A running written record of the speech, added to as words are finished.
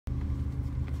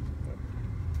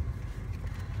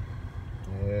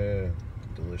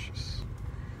delicious.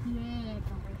 Yeah,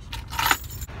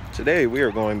 delicious. Today we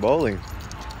are going bowling.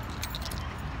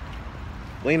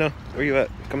 Lena, where you at?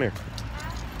 Come here.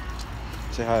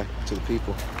 Say hi to the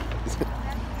people.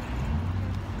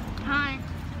 Hi.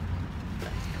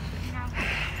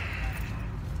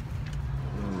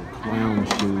 Clown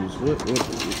shoes.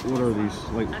 What are these?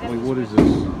 Like what is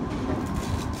this?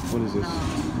 What is this?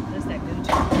 That's that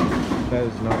Gucci. That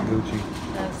is not Gucci.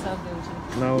 That's so Gucci.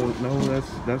 No,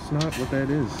 that's not what that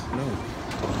is. No.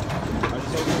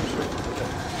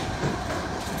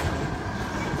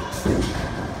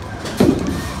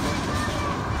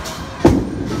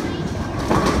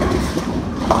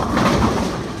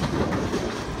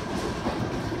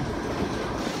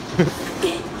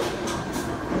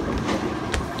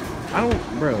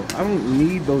 I don't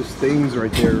need those things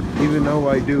right there, even though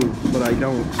I do, but I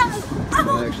don't.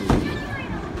 Actually,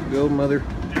 go mother.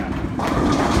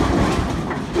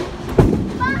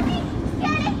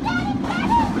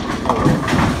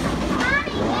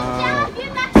 Wow.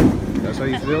 That's how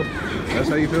you feel? That's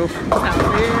how you feel?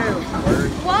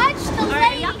 Watch the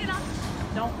lady.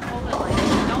 Don't hold it like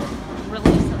this. Don't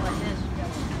release it like this.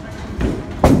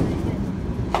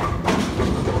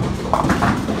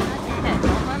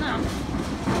 Don't run out.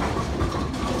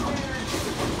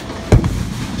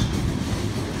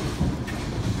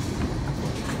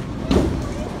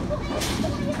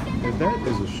 If that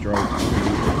is a strike.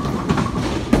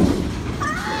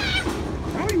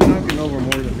 How are you knocking over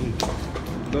more than me?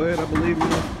 Go ahead, I believe you.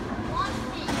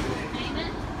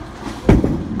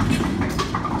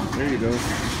 There you go.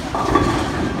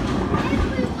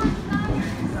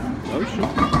 Oh shit.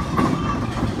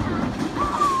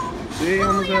 See, he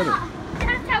almost had it.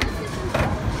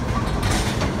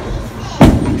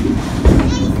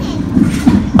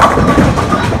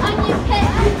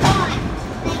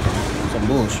 Some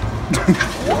bullshit.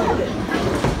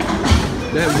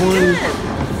 That one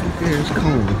ass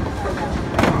cone.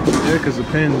 Yeah, because the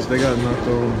pins, they got knocked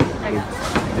over.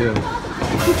 Yeah.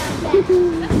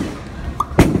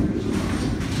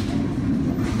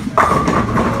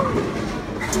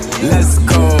 Let's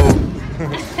go.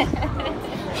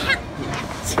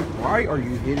 Why are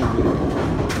you hitting me?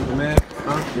 You mad?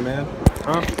 Huh? You mad?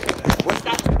 Huh? What's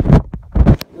that?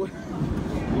 What?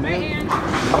 You mad?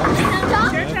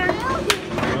 Your turn.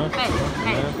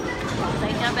 Hey. Don't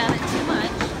think about it too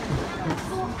much.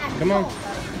 Come on.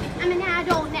 I'm an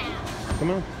adult now. Come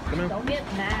on. Come on. Don't get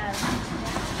mad.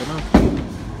 Come on.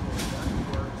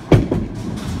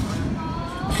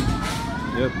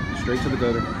 Yep. Straight to the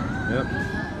gutter. Yep.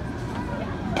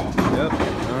 Yep.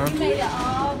 You made it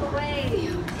all the way.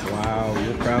 Wow,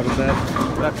 you're proud of that?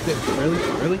 That's it. Really?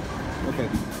 Really? Okay.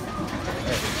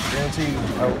 Right. Guarantee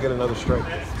I will get another strike.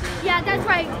 Yeah, that's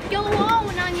right. Go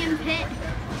on, onion pit.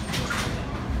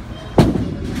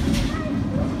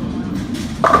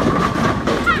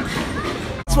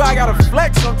 That's why I gotta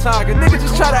flex sometimes. A nigga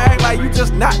just try to act like you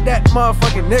just not that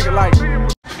motherfucking nigga. Like.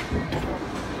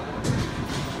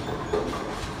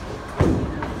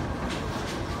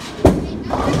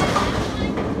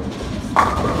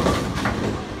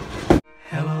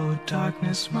 Hello,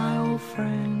 darkness, my old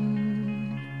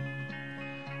friend.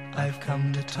 I've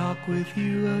come to talk with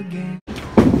you again. You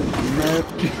mad?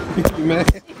 You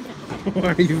mad?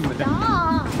 Why are you mad?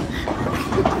 Stop.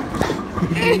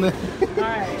 You mad?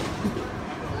 Alright.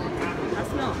 I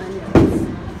smell onions.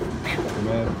 You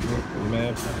mad? You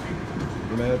mad?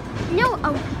 You mad? No.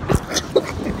 Oh.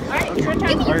 Alright, it's your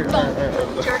turn.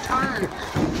 It's your turn.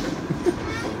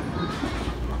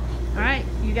 Alright,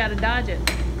 you gotta dodge it.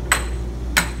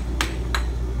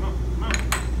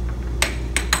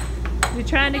 You're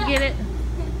trying to get it.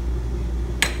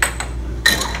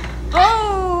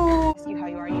 Oh! You how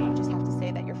you are, you just have to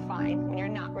say that you're fine when you're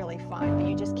not really fine, but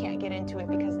you just can't get into it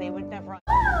because they would never.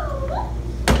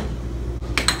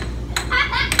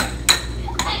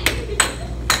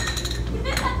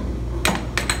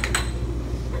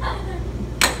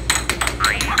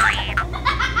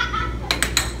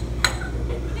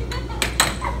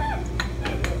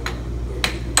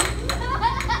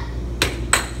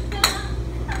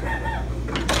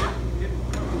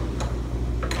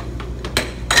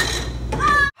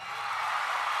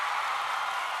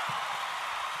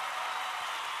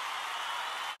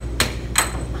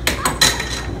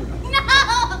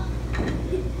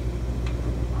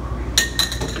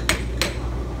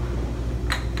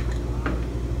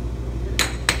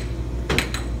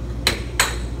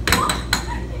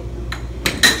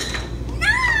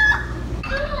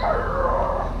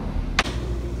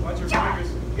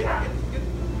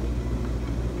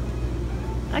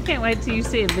 I can't wait till you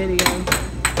see a video.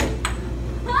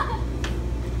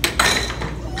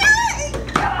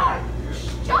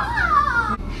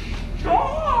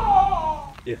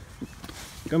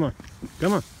 Come on.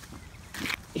 Come on.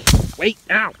 Wait.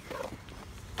 Ow.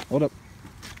 Hold up.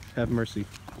 Have mercy.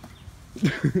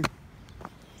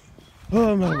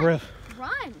 Oh, I'm out of breath.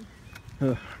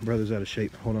 Run. Brother's out of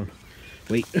shape. Hold on.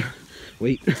 Wait.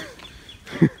 Wait.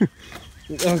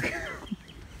 Okay.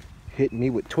 Hitting me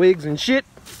with twigs and shit.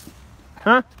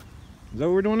 Huh? Is that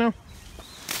what we're doing now?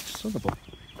 Son of a...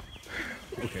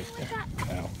 Okay.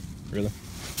 Ow. Really?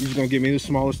 You just gonna give me the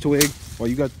smallest twig while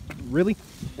you got... Really?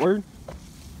 Word?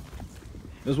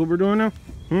 That's what we're doing now?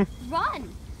 Hmm? Run.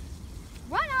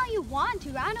 Run all you want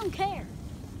to. I don't care.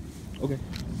 Okay.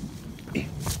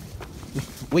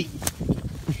 Wait.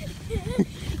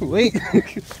 Wait.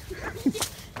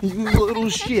 You little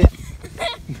shit.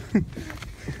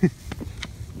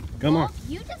 Come on.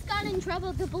 You just got in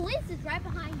trouble. The police is right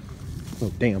behind you.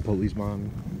 Oh, damn, police mom.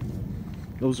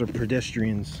 Those are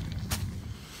pedestrians.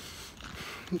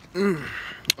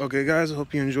 Okay, guys, I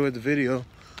hope you enjoyed the video.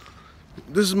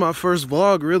 This is my first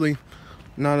vlog, really.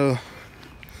 Not a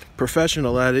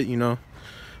professional at it, you know.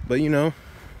 But, you know,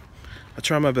 I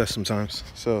try my best sometimes.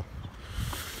 So,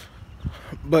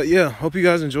 but yeah, hope you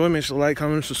guys enjoy. Make sure to like,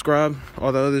 comment, subscribe,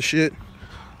 all the other shit.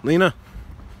 Lena?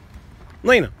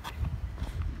 Lena?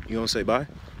 You gonna say bye?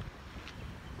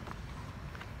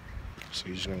 So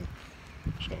you're just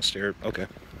gonna stare? Okay.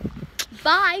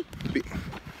 Bye.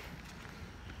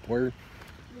 Word.